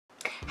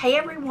Hey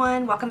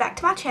everyone, welcome back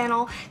to my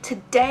channel.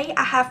 Today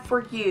I have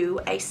for you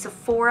a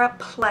Sephora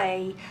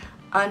Play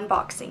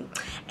unboxing,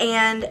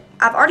 and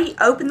I've already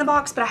opened the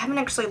box but I haven't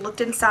actually looked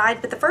inside.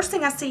 But the first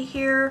thing I see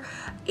here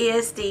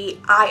is the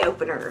eye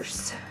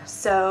openers,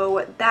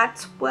 so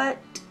that's what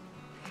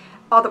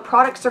all the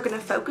products are going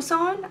to focus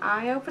on,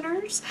 eye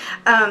openers.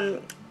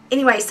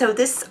 Anyway, so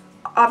this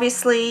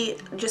obviously,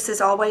 just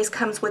as always,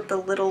 comes with the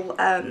little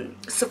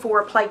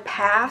Sephora Play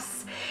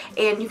Pass,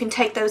 and you can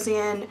take those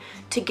in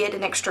to get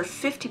an extra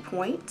 50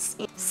 points.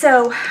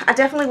 So I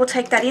definitely will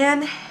take that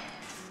in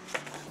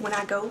when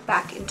I go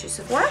back into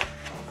Sephora.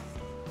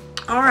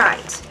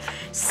 Alright,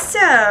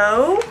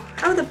 so,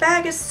 oh, the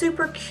bag is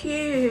super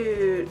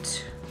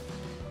cute.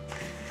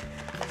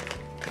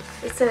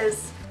 It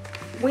says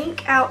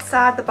wink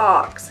outside the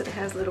box, and it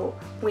has a little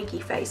winky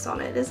face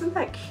on it. Isn't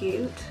that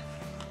cute?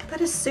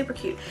 That is super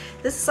cute.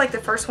 This is like the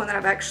first one that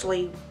I've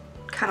actually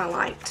kind of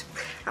liked.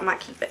 I might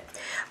keep it.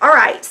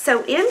 Alright,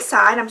 so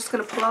inside, I'm just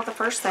going to pull out the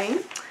first thing.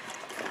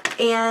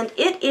 And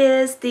it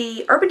is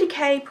the Urban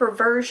Decay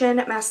Perversion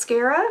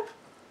Mascara.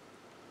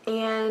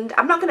 And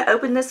I'm not going to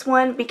open this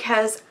one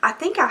because I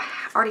think I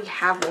already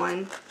have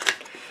one.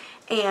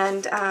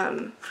 And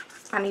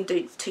I need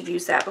to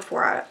use that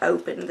before I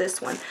open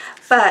this one.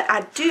 But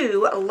I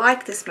do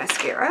like this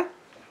mascara.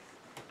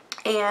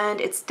 And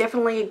it's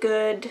definitely a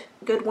good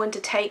one to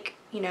take,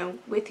 you know,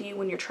 with you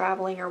when you're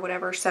traveling or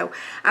whatever. So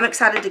I'm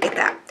excited to get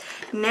that.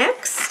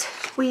 Next,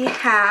 we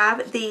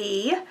have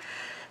the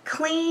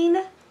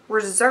Clean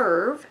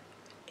Reserve,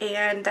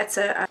 and that's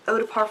a eau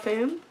de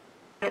parfum.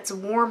 It's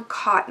warm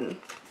cotton.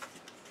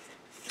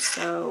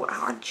 So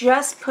I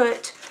just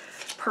put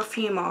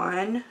perfume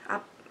on.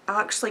 I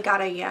actually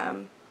got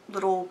a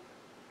little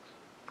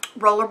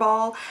roller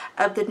ball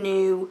of the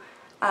new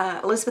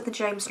Elizabeth and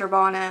James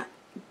Nirvana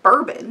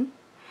bourbon,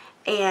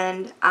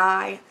 and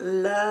I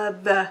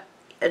love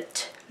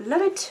it.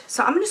 Love it.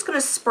 So I'm just going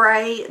to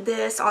spray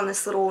this on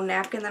this little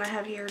napkin that I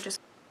have here. Just,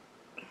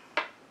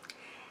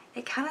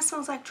 it kind of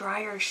smells like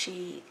dryer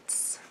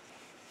sheets.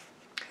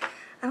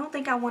 I don't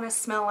think I want to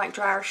smell like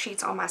dryer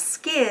sheets on my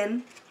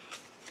skin.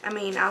 I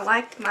mean, I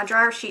like my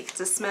dryer sheets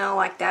to smell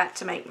like that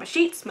to make my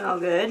sheets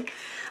smell good,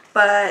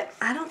 but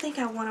I don't think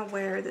I want to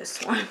wear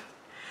this one.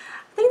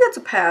 I think that's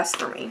a pass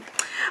for me.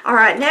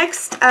 Alright,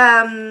 next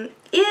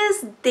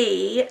is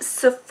the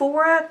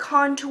Sephora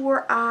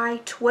Contour Eye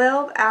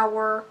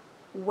 12-Hour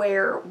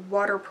Wear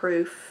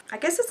Waterproof. I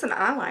guess it's an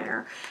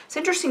eyeliner. It's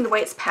interesting the way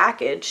it's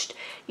packaged.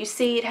 You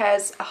see it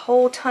has a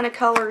whole ton of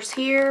colors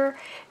here,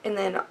 and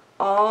then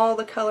all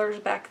the colors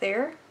back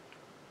there.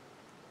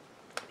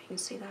 You can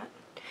see that.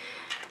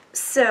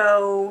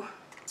 So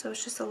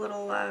it's just a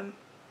little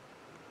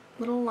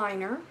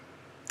liner.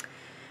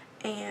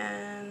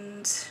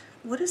 And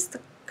what is the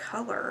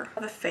color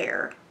of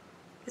Affair?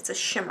 It's a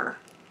shimmer.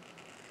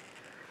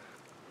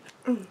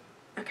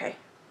 Okay.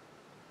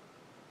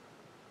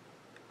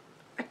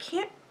 I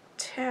can't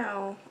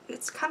tell.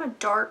 It's kind of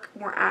dark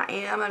where I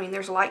am. I mean,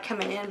 there's light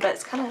coming in, but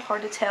it's kind of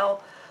hard to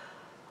tell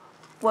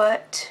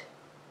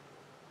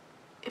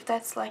if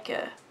that's like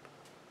a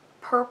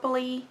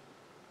purpley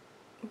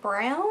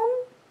brown.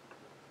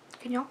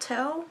 Can y'all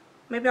tell?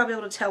 Maybe I'll be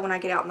able to tell when I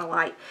get out in the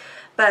light.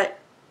 But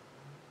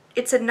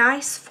it's a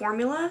nice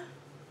formula.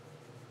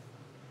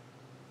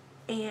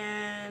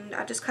 And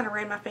I just kind of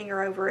ran my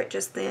finger over it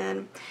just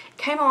then. It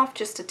came off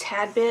just a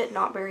tad bit,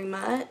 not very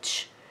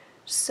much.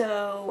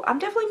 So I'm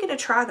definitely going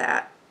to try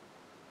that.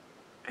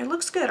 It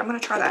looks good. I'm going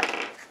to try that.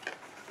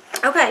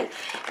 Okay,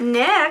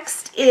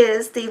 next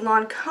is the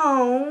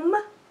Lancome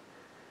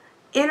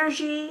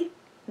Energy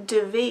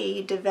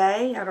Deve,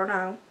 I don't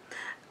know.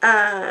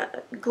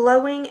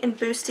 Glowing and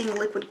Boosting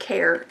Liquid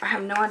Care. I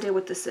have no idea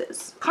what this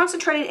is.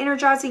 Concentrated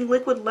energizing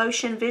liquid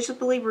lotion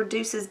visibly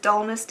reduces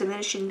dullness,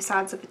 diminishing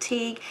signs of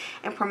fatigue,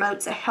 and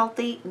promotes a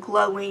healthy,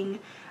 glowing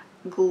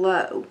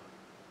glow.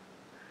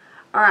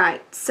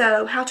 Alright,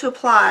 so how to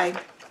apply.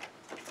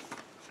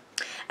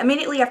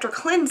 Immediately after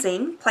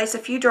cleansing, place a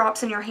few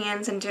drops in your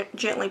hands and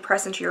gently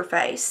press into your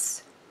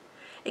face.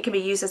 It can be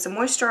used as a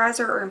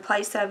moisturizer or in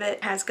place of it.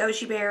 It has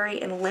goji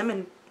berry and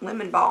lemon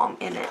balm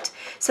in it.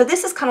 So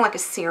this is kind of like a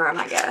serum,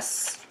 I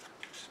guess.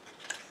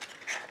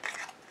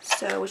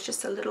 So it's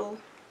just a little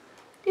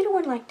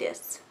one like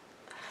this.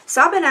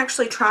 So I've been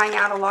actually trying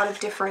out a lot of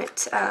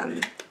different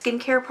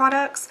skincare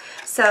products.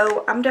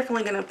 So I'm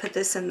definitely going to put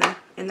this in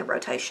the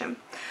rotation.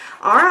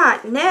 All right,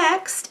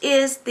 next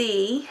is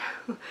the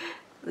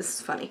this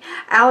is funny,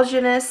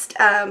 Algenist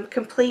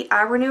Complete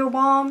Eye Renewal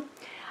Balm.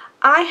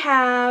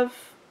 I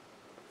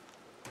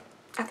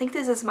think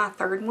this is my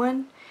third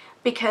one,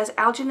 because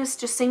Algenist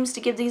just seems to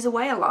give these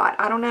away a lot.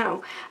 I don't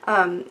know.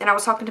 And I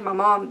was talking to my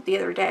mom the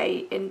other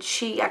day, and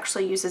she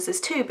actually uses this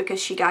too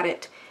because she got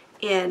it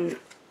in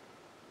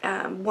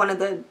one of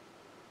the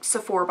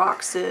Sephora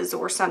boxes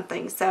or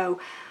something. So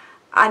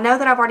I know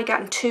that I've already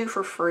gotten 2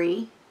 for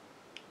free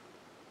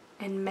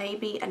and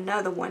maybe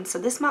another one. So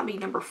this might be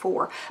number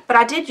 4. But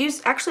I did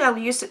use, actually I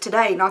used it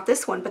today, not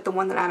this one, but the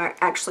one that I'm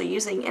actually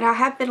using, and I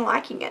have been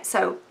liking it.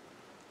 So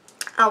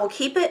I will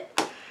keep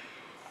it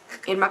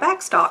in my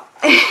backstock.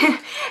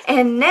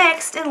 And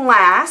next and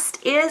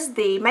last is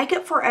the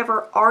Makeup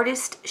Forever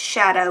Artist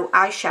Shadow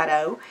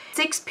Eyeshadow.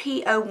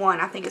 6P01,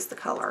 I think is the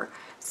color.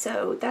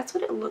 So that's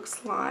what it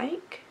looks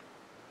like.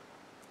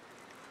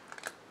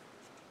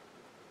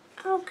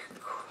 Oh,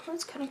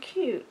 that's kind of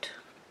cute,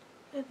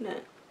 isn't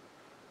it?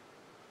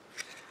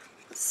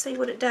 Let's see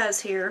what it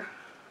does here.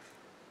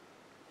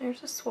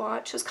 There's a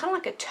swatch. It's kind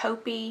of like a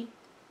taupey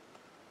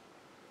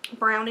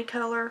brownie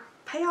color.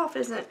 Payoff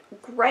isn't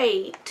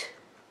great,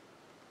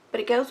 but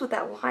it goes with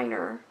that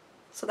liner,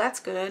 so that's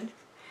good.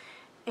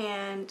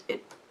 And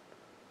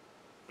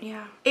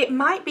yeah, it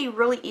might be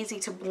really easy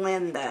to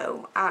blend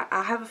though.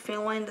 I have a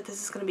feeling that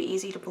this is going to be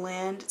easy to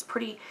blend. It's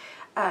pretty,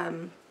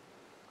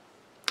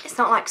 it's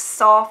not like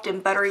soft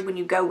and buttery when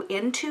you go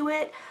into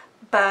it,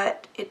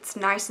 but it's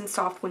nice and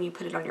soft when you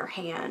put it on your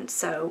hand.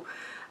 So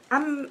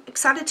I'm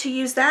excited to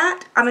use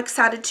that. I'm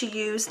excited to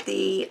use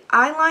the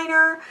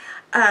eyeliner.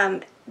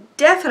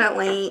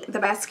 Definitely the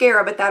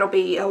mascara, but that'll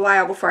be a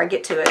while before I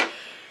get to it.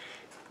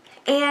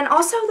 And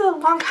also the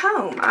long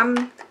comb.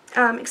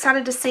 I'm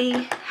excited to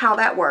see how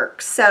that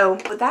works. So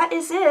that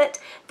is it.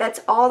 That's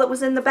all that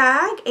was in the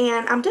bag,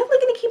 and I'm definitely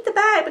going to keep the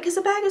bag because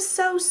the bag is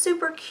so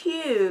super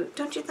cute,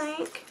 don't you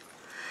think?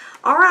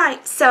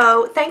 Alright,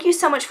 so thank you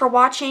so much for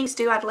watching.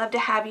 I'd love to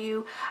have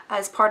you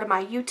as part of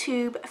my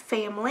YouTube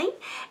family.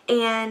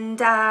 And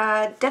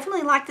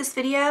definitely like this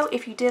video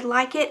if you did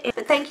like it.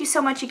 But thank you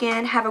so much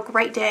again. Have a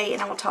great day,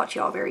 and I will talk to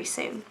you all very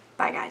soon.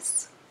 Bye,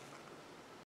 guys.